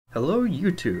Hello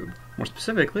YouTube! More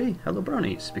specifically, hello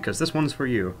bronies, because this one's for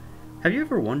you. Have you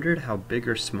ever wondered how big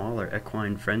or small our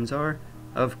equine friends are?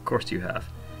 Of course you have.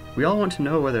 We all want to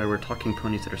know whether we're talking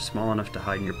ponies that are small enough to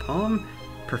hide in your palm,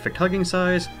 perfect hugging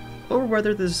size, or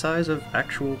whether they're the size of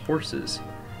actual horses.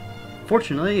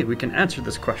 Fortunately, we can answer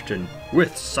this question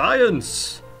with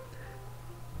science!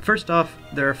 First off,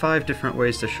 there are 5 different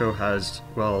ways the show has,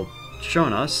 well,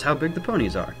 shown us how big the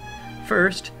ponies are.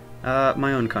 First,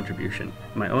 my own contribution.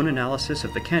 My own analysis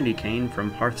of the candy cane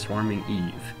from Hearth-Swarming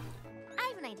Eve. I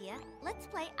have an idea. Let's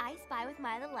play I Spy with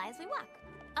my little eye as we walk.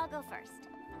 I'll go first.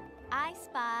 I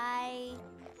spy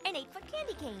an 8-foot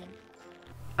candy cane.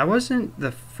 I wasn't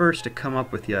the first to come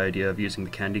up with the idea of using the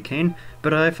candy cane,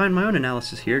 but I find my own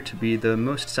analysis here to be the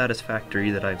most satisfactory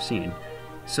that I've seen.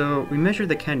 So we measure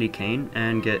the candy cane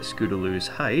and get Scootaloo's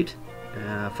height,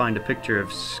 find a picture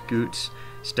of Scoots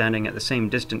standing at the same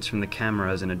distance from the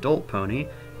camera as an adult pony.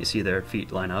 You see their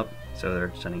feet line up, so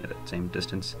they're standing at the same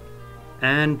distance.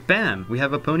 And bam! We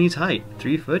have a pony's height,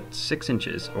 3 foot 6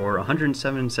 inches, or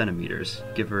 107 centimeters,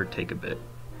 give or take a bit.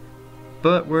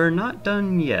 But we're not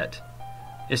done yet.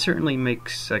 It certainly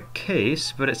makes a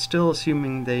case, but it's still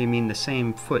assuming they mean the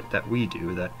same foot that we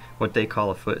do, that what they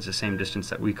call a foot is the same distance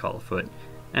that we call a foot.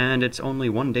 And it's only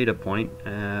one data point,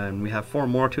 and we have 4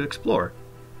 more to explore.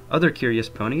 Other curious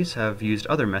ponies have used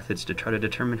other methods to try to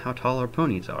determine how tall our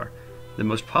ponies are. The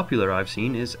most popular I've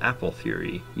seen is apple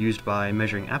theory, used by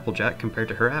measuring Applejack compared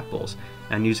to her apples,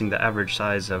 and using the average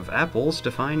size of apples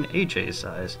to find AJ's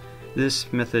size.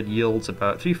 This method yields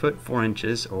about 3 foot 4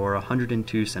 inches, or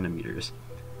 102 centimeters.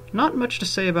 Not much to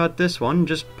say about this one,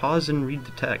 just pause and read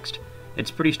the text.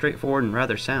 It's pretty straightforward and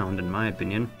rather sound, in my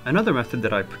opinion. Another method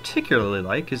that I particularly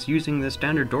like is using the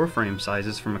standard doorframe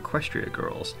sizes from Equestria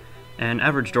Girls. An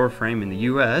average doorframe in the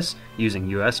US, using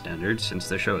US standards since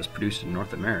the show is produced in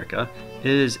North America,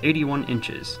 is 81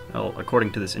 inches, well,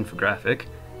 according to this infographic,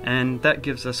 and that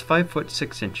gives us 5 foot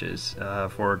 6 inches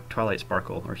for Twilight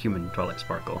Sparkle, or human Twilight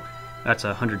Sparkle. That's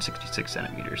 166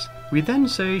 centimeters. We then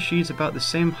say she's about the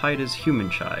same height as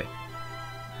human Chai,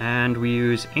 and we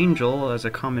use Angel as a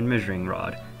common measuring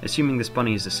rod, assuming this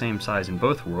bunny is the same size in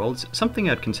both worlds, something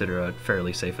I'd consider a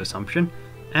fairly safe assumption.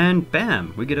 And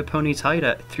bam! We get a pony's height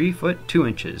at 3 foot 2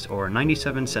 inches, or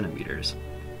 97 centimeters.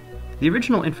 The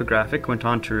original infographic went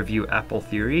on to review apple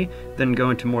theory, then go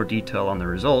into more detail on the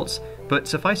results, but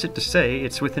suffice it to say,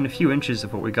 it's within a few inches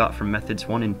of what we got from methods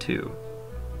 1 and 2.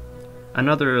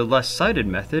 Another less cited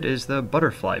method is the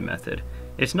butterfly method.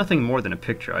 It's nothing more than a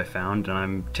picture I found, and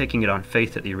I'm taking it on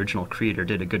faith that the original creator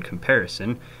did a good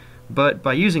comparison. But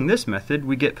by using this method,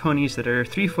 we get ponies that are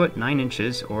 3 foot 9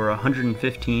 inches, or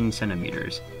 115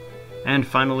 centimeters. And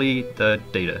finally, the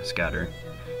data scatter.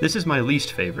 This is my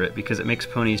least favorite because it makes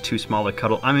ponies too small to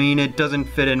cuddle. I mean, it doesn't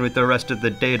fit in with the rest of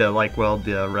the data like, well,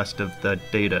 the rest of the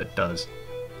data does.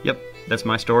 Yep, that's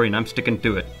my story and I'm sticking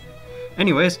to it.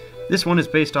 Anyways, this one is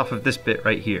based off of this bit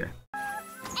right here.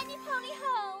 Any pony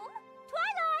home?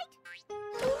 Twilight?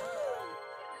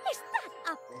 Is that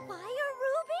a fire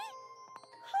ruby?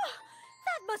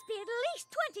 That must be at least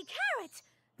 20 carats.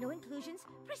 No inclusions,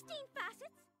 pristine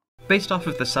facets. Based off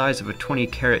of the size of a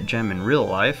 20-carat gem in real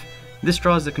life, this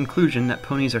draws the conclusion that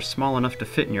ponies are small enough to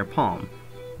fit in your palm.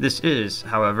 This is,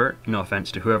 however, no offense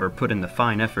to whoever put in the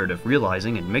fine effort of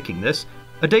realizing and making this,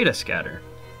 a data scatter.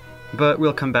 But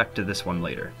we'll come back to this one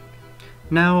later.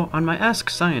 Now, on my Ask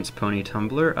Science Pony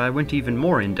Tumblr, I went even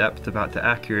more in-depth about the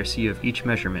accuracy of each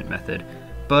measurement method,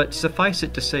 but suffice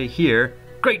it to say here,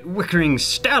 great wickering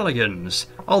stallions!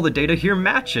 All the data here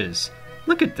matches!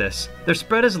 Look at this, their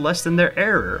spread is less than their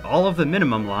error. All of the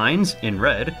minimum lines, in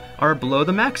red, are below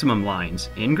the maximum lines,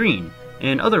 in green.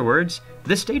 In other words,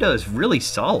 this data is really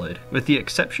solid. With the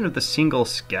exception of the single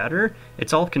scatter,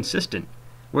 it's all consistent.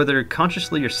 Whether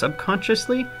consciously or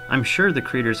subconsciously, I'm sure the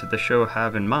creators of the show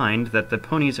have in mind that the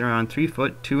ponies are on 3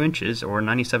 foot 2 inches or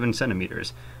 97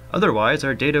 centimeters. Otherwise,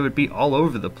 our data would be all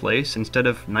over the place instead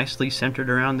of nicely centered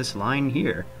around this line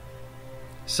here.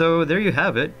 So there you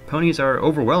have it. Ponies are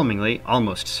overwhelmingly,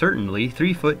 almost certainly,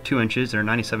 3 foot 2 inches or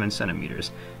 97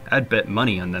 centimeters. I'd bet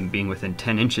money on them being within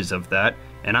 10 inches of that,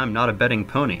 and I'm not a betting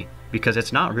pony, because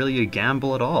it's not really a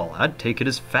gamble at all. I'd take it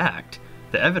as fact.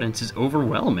 The evidence is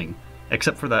overwhelming.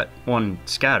 Except for that one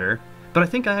scatter, but I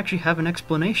think I actually have an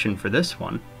explanation for this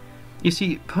one. You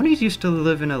see, ponies used to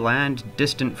live in a land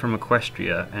distant from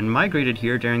Equestria, and migrated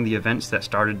here during the events that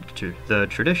started the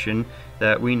tradition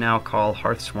that we now call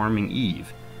Hearth-Swarming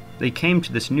Eve. They came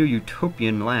to this new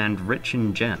utopian land rich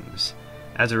in gems.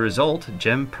 As a result,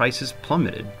 gem prices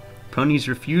plummeted. Ponies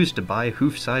refused to buy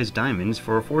hoof-sized diamonds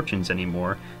for fortunes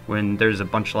anymore when there's a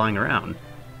bunch lying around,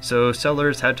 so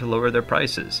sellers had to lower their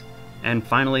prices. And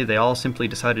finally, they all simply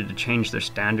decided to change their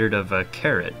standard of a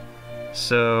carat,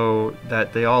 so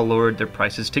that they all lowered their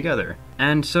prices together.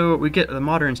 And so we get the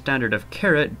modern standard of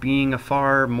carat being a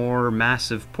far more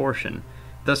massive portion.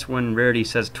 Thus, when Rarity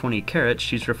says 20 carats,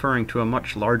 she's referring to a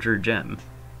much larger gem.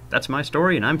 That's my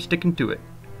story, and I'm sticking to it.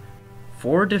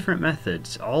 4 different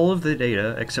methods, all of the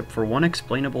data except for one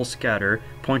explainable scatter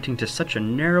pointing to such a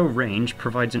narrow range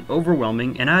provides an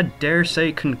overwhelming and I dare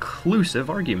say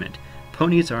conclusive argument.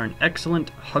 Ponies are an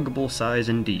excellent, huggable size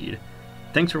indeed.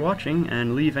 Thanks for watching,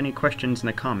 and leave any questions in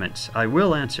the comments. I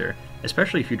will answer,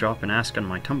 especially if you drop an ask on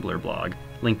my Tumblr blog,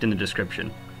 linked in the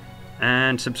description.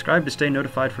 And subscribe to stay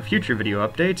notified for future video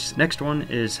updates. Next one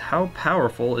is, how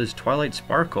powerful is Twilight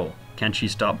Sparkle? Can she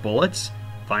stop bullets?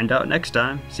 Find out next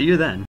time. See you then.